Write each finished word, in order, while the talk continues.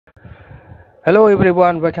Hello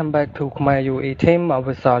everyone, welcome back to Khmerue team of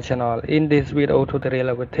our channel. In this video tutorial,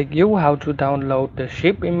 I will take you how to download the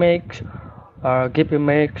ship image, GIF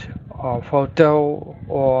image, or photo,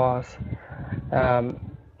 or um,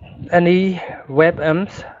 any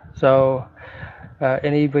webms. So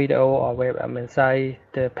any video or webm inside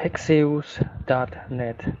the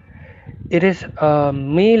Pixiv.net. It is a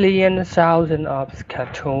million thousand of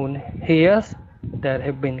cartoon here that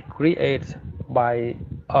have been created by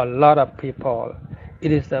a lot of people.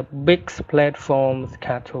 It is the biggest platform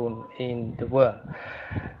cartoon in the world.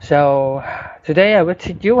 So today I will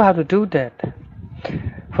teach you how to do that.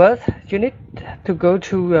 First, you need to go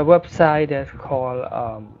to a website that's called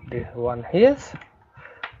this one here.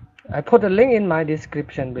 I put a link in my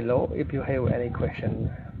description below. If you have any question,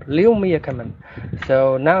 leave me a comment.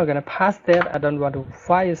 So now I'm gonna pass that. I don't want to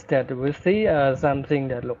fire that. We'll see something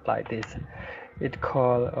that look like this. It's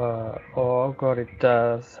called or got it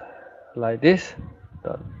does like this.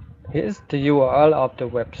 Here's the URL of the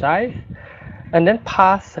website, and then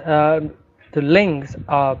pass the links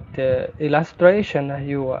of the illustration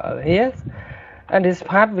URL here. And this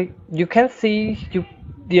part you can see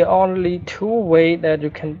the only two ways that you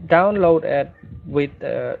can download it with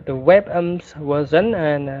the Webm's version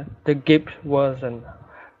and the GIF version,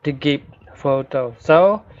 the GIF photo.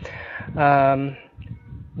 So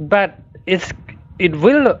but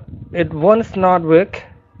it won't not work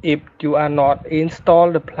if you are not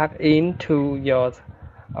install the plugin to your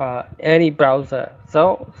any browser.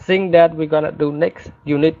 So thing that we're gonna do next,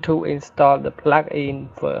 you need to install the plugin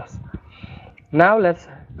first. Now let's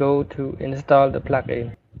go to install the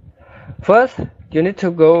plugin. First, you need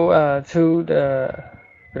to go to the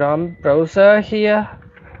Chrome browser here,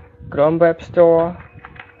 Chrome Web Store,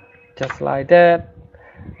 just like that,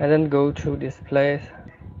 and then go to this place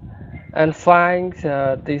and find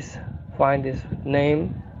this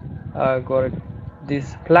name, got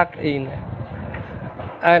this plugin,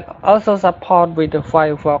 and also support with the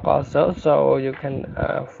Firefox also. So you can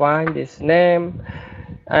find this name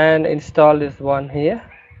and install this one here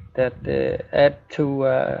that add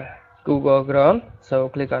to Google Chrome. So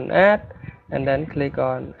click on add and then click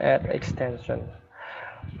on add extension,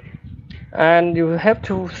 and you have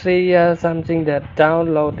to see something that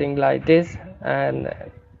downloading like this. And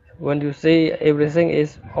when you see everything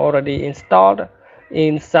is already installed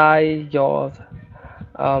inside your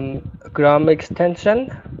Chrome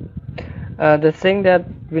extension, the thing that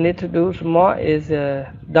we need to do more is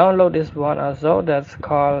download this one also, that's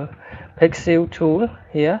called Pixiv tool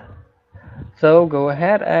here. So go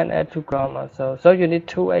ahead and add to Chrome also. So you need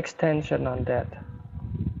two extensions on that.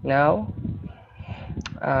 Now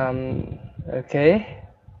okay,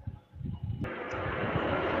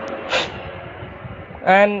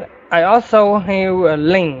 and I also have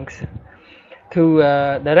links to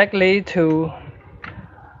directly to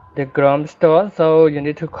the Chrome store. So you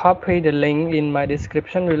need to copy the link in my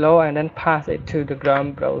description below and then pass it to the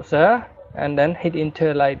Chrome browser and then hit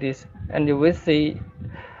enter like this, and you will see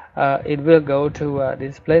it will go to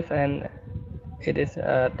this place, and it is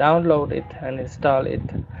download it and install it.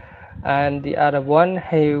 And the other one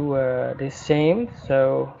have the same.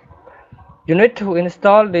 So you need to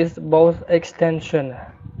install this both extension.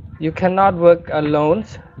 You cannot work alone.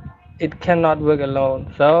 It cannot work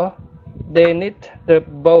alone. So they need the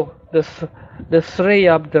three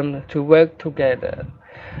of them to work together.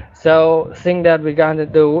 So thing that we're gonna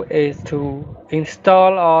do is to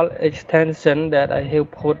install all extension that I have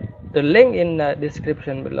put the link in the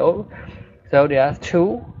description below. So there are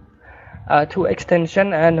two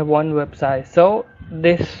extension and one website. So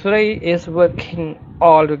this three is working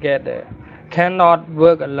all together, cannot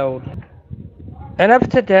work alone. And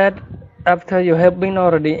after that, after you have been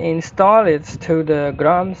already installed it to the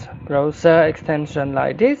Chrome browser extension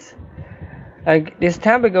like this, this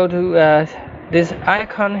time we go to this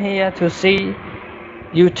icon here to see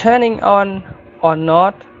you turning on or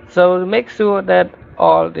not. So make sure that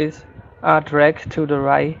all these are dragged to the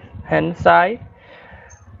right hand side,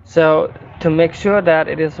 so to make sure that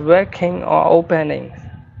it is working or opening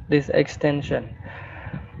this extension.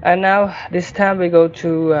 And now this time we go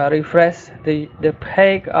to refresh the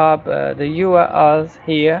page of the URLs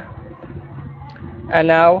here, and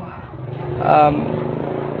now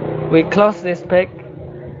we close this page.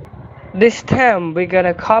 This time we're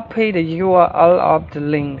gonna copy the URL of the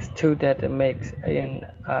links to that image in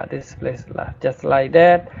this place, just like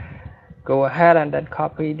that. Go ahead and then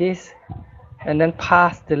copy this and then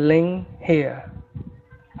pass the link here,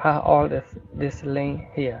 all this link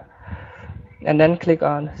here, and then click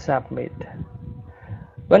on submit.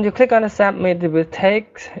 When you click on the submit, it will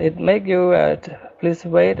take, it make you please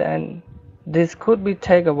wait, and this could be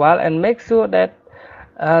take a while, and make sure that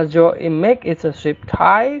your image is a zip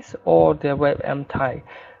type or the Webm type.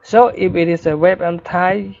 So if it is a Webm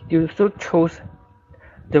type, you should choose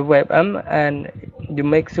the Webm, and you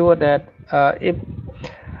make sure that if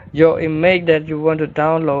your image that you want to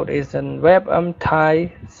download is in Webm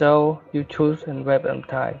type, so you choose in Webm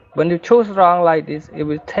type. When you choose wrong like this, it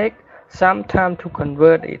will take some time to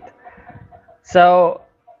convert it. So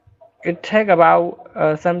it take about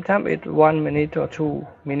sometimes it's 1 minute or 2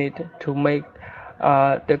 minutes to make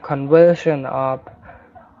the conversion of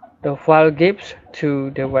the file gives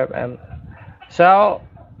to the Webm. So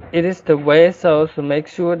it is the way, so to make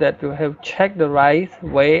sure that you have checked the right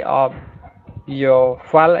way of your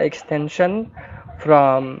file extension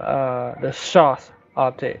from the source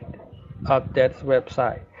of that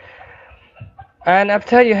website. And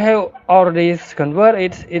after you have all these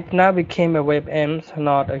converted, it now became a Webm,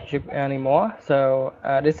 not a GIF anymore. So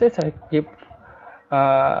this is a GIF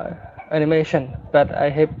animation, but I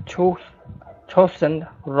have chosen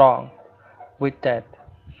wrong with that.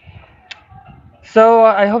 So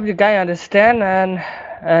I hope you guys understand,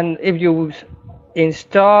 and if you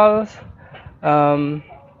install the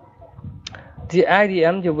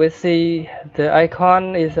IDM, you will see the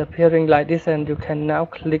icon is appearing like this, and you can now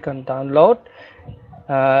click on download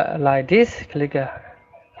like this, click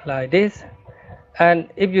like this. And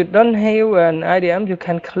if you don't have an IDM, you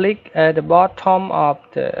can click at the bottom of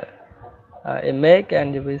the image,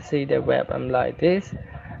 and you will see the Webm like this,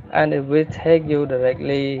 and it will take you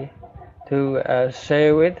directly to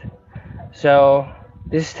save it. So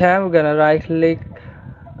this time we're gonna right click.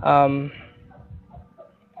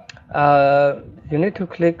 You need to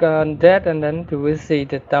click on that, and then you will see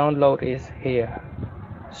the download is here.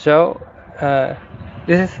 So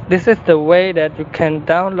this is the way that you can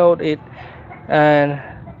download it and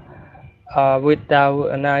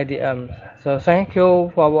without an IDM. So thank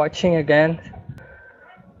you for watching again,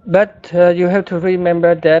 but you have to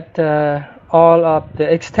remember that all of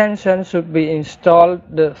the extensions should be installed,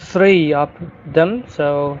 the 3 of them.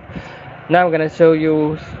 So now I'm gonna show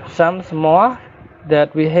you some more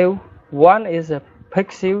that we have. One is a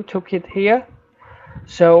Pixiv toolkit here,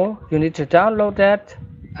 so you need to download that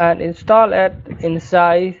and install it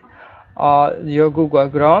inside your Google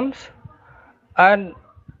Chrome. And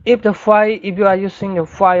if you are using your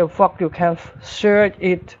Firefox, you can search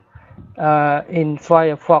it in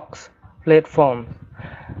Firefox platform,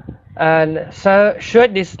 and search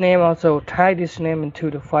this name, also type this name into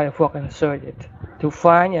the Firefox and search it to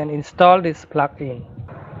find and install this plugin.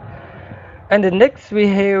 And the next we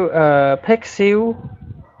have Pixiv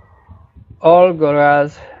All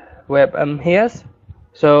Garage Webm here.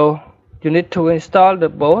 So you need to install the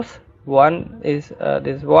both. One is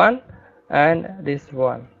this one and this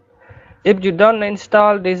one. If you don't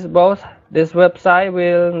install this both, this website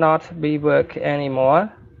will not be work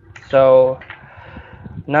anymore. So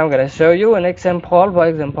now I'm gonna show you an example. For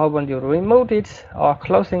example, when you remove it or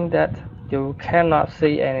closing that, you cannot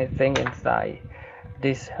see anything inside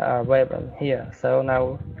this Webm here. So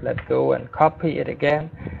now let's go and copy it again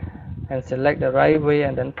and select the right way,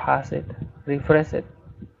 and then pass it, refresh it,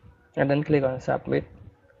 and then click on submit,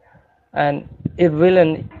 and it will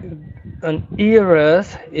an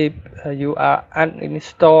errors if you are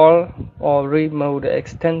uninstall or remove the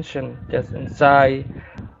extension just inside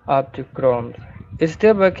of the Chrome. It's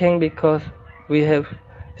still working because we have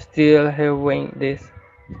still having this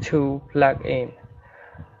 2 plugin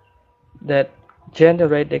that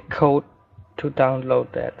generate the code to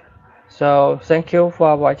download that. So thank you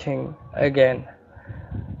for watching again.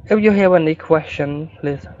 If you have any question,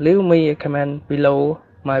 please leave me a comment below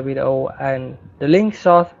my video, and the link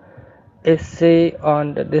source is see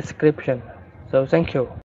on the description. So thank you.